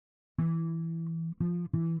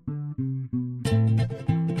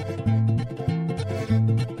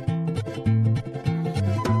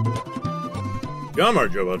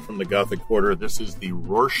I'm Joe Budd from the Gothic Quarter. This is the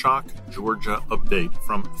Rorschach, Georgia update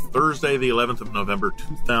from Thursday, the 11th of November,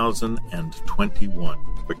 2021.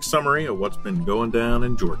 Quick summary of what's been going down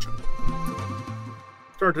in Georgia.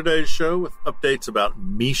 Start today's show with updates about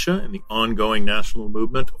Misha and the ongoing national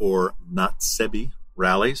movement, or Natsebi,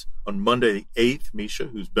 rallies. On Monday the 8th, Misha,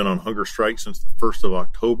 who's been on hunger strike since the 1st of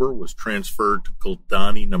October, was transferred to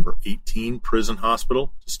Guldani No. 18 Prison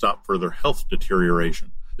Hospital to stop further health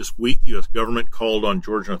deterioration. This week, the U.S. government called on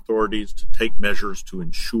Georgian authorities to take measures to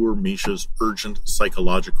ensure Misha's urgent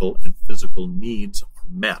psychological and physical needs are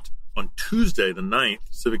met. On Tuesday, the 9th,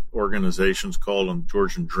 civic organizations called on the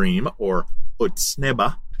Georgian Dream, or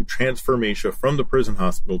Otsneba, to transfer Misha from the prison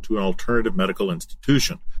hospital to an alternative medical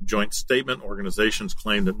institution. Joint statement organizations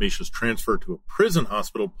claimed that Misha's transfer to a prison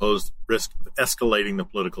hospital posed risk of escalating the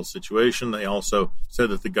political situation. They also said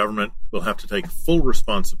that the government will have to take full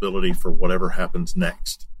responsibility for whatever happens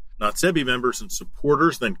next. Natsebi members and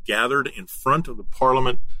supporters then gathered in front of the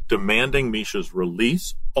parliament demanding Misha's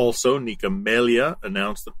release. Also, Nika Melia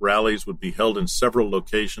announced that rallies would be held in several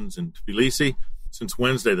locations in Tbilisi. Since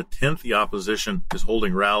Wednesday the 10th, the opposition is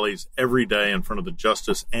holding rallies every day in front of the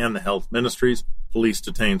Justice and the Health Ministries. Police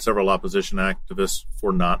detained several opposition activists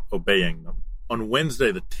for not obeying them. On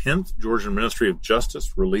Wednesday the 10th, Georgian Ministry of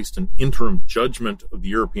Justice released an interim judgment of the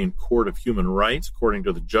European Court of Human Rights. According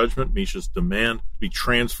to the judgment, Misha's demand to be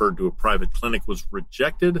transferred to a private clinic was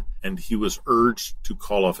rejected, and he was urged to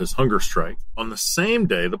call off his hunger strike. On the same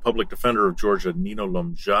day, the public defender of Georgia, Nino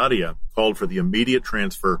Lomjaria, called for the immediate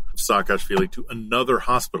transfer of Saakashvili to another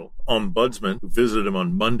hospital. Ombudsman, who visited him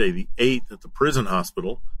on Monday the 8th at the prison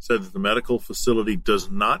hospital, said that the medical facility does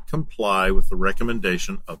not comply with the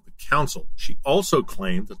recommendation of the council. She also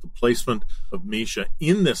claimed that the placement of Misha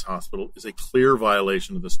in this hospital is a clear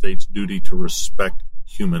violation of the state's duty to respect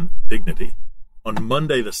human dignity. On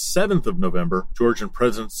Monday, the 7th of November, Georgian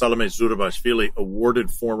President Salome Zurabishvili awarded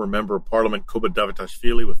former Member of Parliament Koba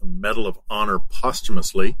Davitashvili with a Medal of Honor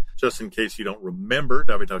posthumously. Just in case you don't remember,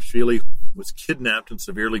 Davitashvili was kidnapped and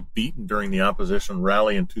severely beaten during the opposition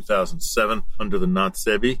rally in 2007 under the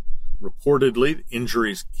Natsebi. Reportedly, the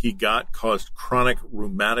injuries he got caused chronic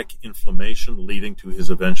rheumatic inflammation, leading to his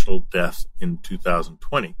eventual death in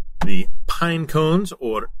 2020. The Pine Cones,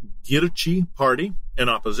 or Girchi Party, an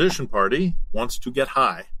opposition party, wants to get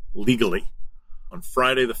high legally. On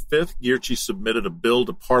Friday the 5th, Girchi submitted a bill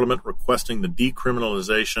to Parliament requesting the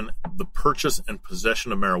decriminalization of the purchase and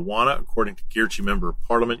possession of marijuana. According to Girchi Member of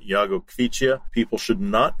Parliament Iago Kvicia, people should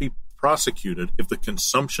not be prosecuted if the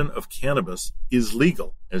consumption of cannabis is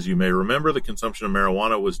legal. As you may remember, the consumption of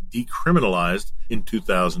marijuana was decriminalized in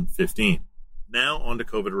 2015. Now on to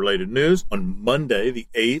COVID-related news. On Monday, the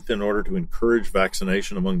 8th, in order to encourage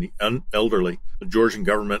vaccination among the elderly, the Georgian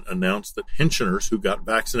government announced that pensioners who got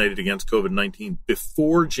vaccinated against COVID-19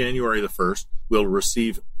 before January the 1st will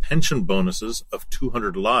receive pension bonuses of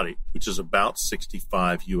 200 lari, which is about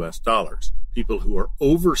 $65. People who are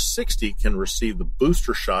over 60 can receive the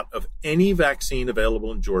booster shot of any vaccine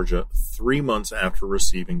available in Georgia 3 months after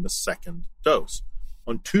receiving the second dose.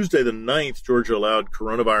 On Tuesday the 9th, Georgia allowed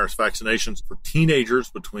coronavirus vaccinations for teenagers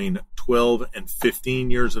between 12 and 15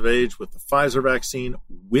 years of age with the Pfizer vaccine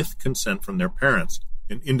with consent from their parents.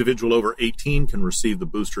 An individual over 18 can receive the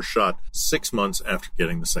booster shot 6 months after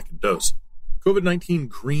getting the second dose. COVID-19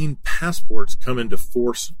 green passports come into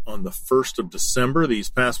force on the 1st of December. These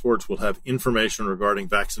passports will have information regarding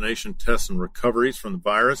vaccination tests and recoveries from the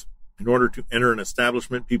virus. In order to enter an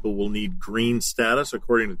establishment, people will need green status.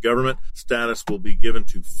 According to the government, status will be given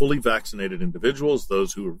to fully vaccinated individuals,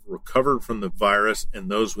 those who have recovered from the virus, and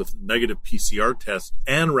those with negative PCR tests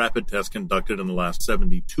and rapid tests conducted in the last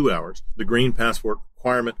 72 hours. The green passport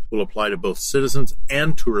requirement will apply to both citizens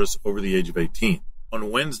and tourists over the age of 18. On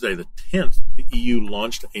Wednesday, the 10th, the EU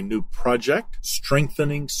launched a new project,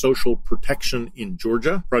 Strengthening Social Protection in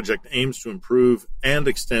Georgia. The project aims to improve and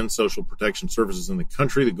extend social protection services in the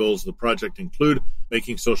country. The goals of the project include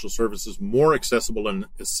making social services more accessible and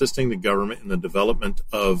assisting the government in the development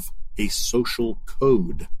of a social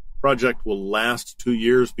code. The project will last 2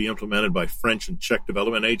 years, be implemented by French and Czech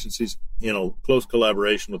development agencies in a close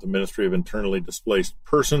collaboration with the Ministry of Internally Displaced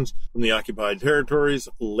Persons from the Occupied Territories,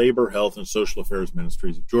 Labor, Health, and Social Affairs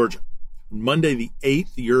Ministries of Georgia. On Monday the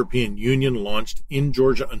 8th, the European Union launched in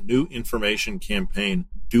Georgia a new information campaign,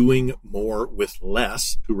 Doing More with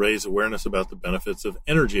Less, to raise awareness about the benefits of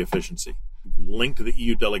energy efficiency. We've linked to the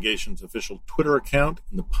EU delegation's official Twitter account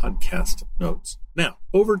in the podcast notes. Now,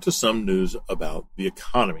 over to some news about the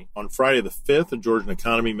economy. On Friday the 5th, the Georgian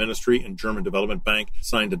Economy Ministry and German Development Bank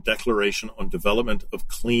signed a declaration on development of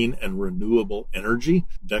clean and renewable energy.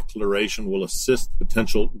 The declaration will assist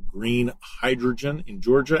potential green hydrogen in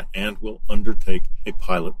Georgia and will undertake a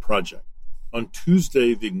pilot project. On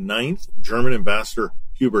Tuesday the 9th, German Ambassador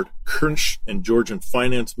Hubert Kernsch and Georgian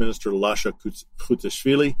Finance Minister Lasha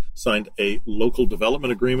Kutashvili signed a local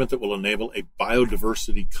development agreement that will enable a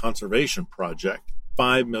biodiversity conservation project.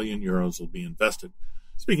 5 million euros will be invested.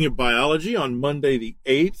 Speaking of biology, on Monday the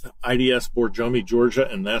 8th, IDS Borjomi, Georgia,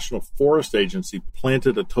 and National Forest Agency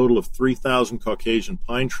planted a total of 3,000 Caucasian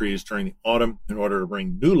pine trees during the autumn in order to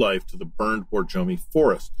bring new life to the burned Borjomi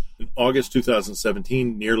forest. In August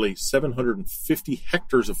 2017, nearly 750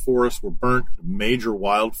 hectares of forest were burnt in a major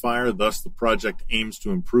wildfire. Thus, the project aims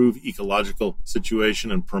to improve ecological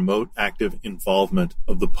situation and promote active involvement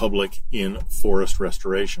of the public in forest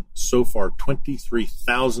restoration. So far,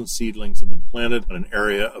 23,000 seedlings have been planted on an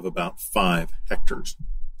area of about 5 hectares.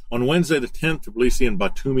 On Wednesday the 10th, Tbilisi and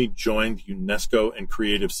Batumi joined UNESCO and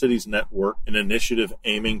Creative Cities Network, an initiative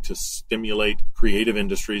aiming to stimulate creative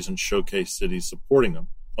industries and showcase cities supporting them.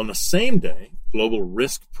 On the same day, Global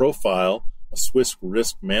Risk Profile, a Swiss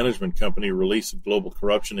risk management company, released a Global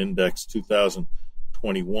Corruption Index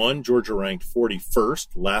 2021. Georgia ranked 41st.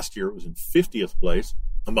 Last year it was in 50th place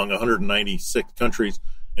among 196 countries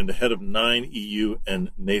and ahead of 9 EU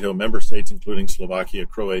and NATO member states, including Slovakia,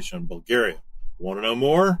 Croatia, and Bulgaria. Want to know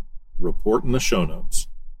more? Report in the show notes.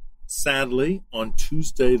 Sadly, on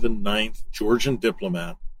Tuesday the 9th, Georgian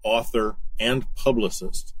diplomat, author, and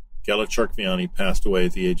publicist Gela Charkviani passed away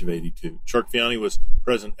at the age of 82. Charkviani was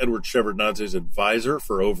President Edward Shevardnadze's advisor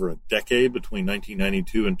for over a decade between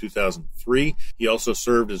 1992 and 2003. He also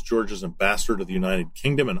served as Georgia's ambassador to the United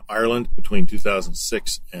Kingdom and Ireland between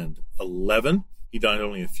 2006 and 2011. He died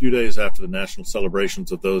only a few days after the national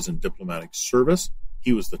celebrations of those in diplomatic service.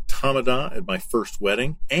 He was the Tamada at my first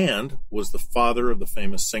wedding and was the father of the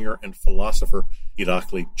famous singer and philosopher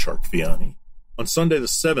Irakli Charkviani. On Sunday the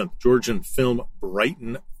 7th, Georgian film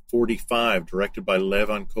Brighton 45, directed by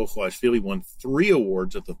Levan Kochoashvili, won 3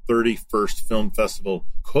 awards at the 31st Film Festival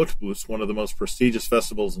Cottbus, one of the most prestigious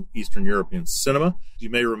festivals in Eastern European cinema. As you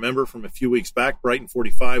may remember from a few weeks back, Brighton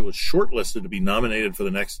 45 was shortlisted to be nominated for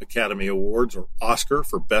the next Academy Awards, or Oscar,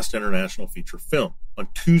 for Best International Feature Film. On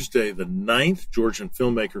Tuesday the 9th, Georgian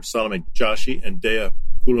filmmaker Salome Jashi and Dea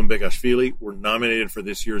Kulumbekashvili were nominated for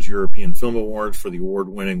this year's European Film Awards for the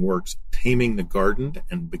award-winning works Taming the Garden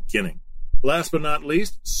and Beginning. Last but not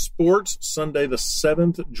least, sports. Sunday the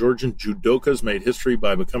 7th, Georgian judokas made history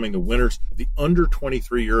by becoming the winners of the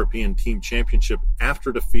Under-23 European Team Championship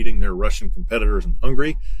after defeating their Russian competitors in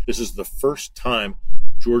Hungary. This is the first time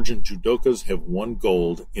Georgian judokas have won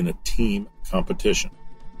gold in a team competition.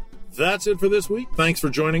 That's it for this week. Thanks for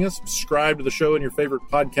joining us. Subscribe to the show in your favorite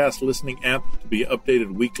podcast listening app to be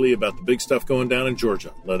updated weekly about the big stuff going down in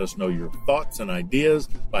Georgia. Let us know your thoughts and ideas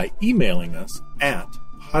by emailing us at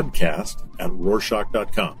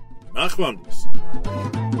podcast@rorschach.com.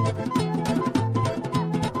 Nachwanders.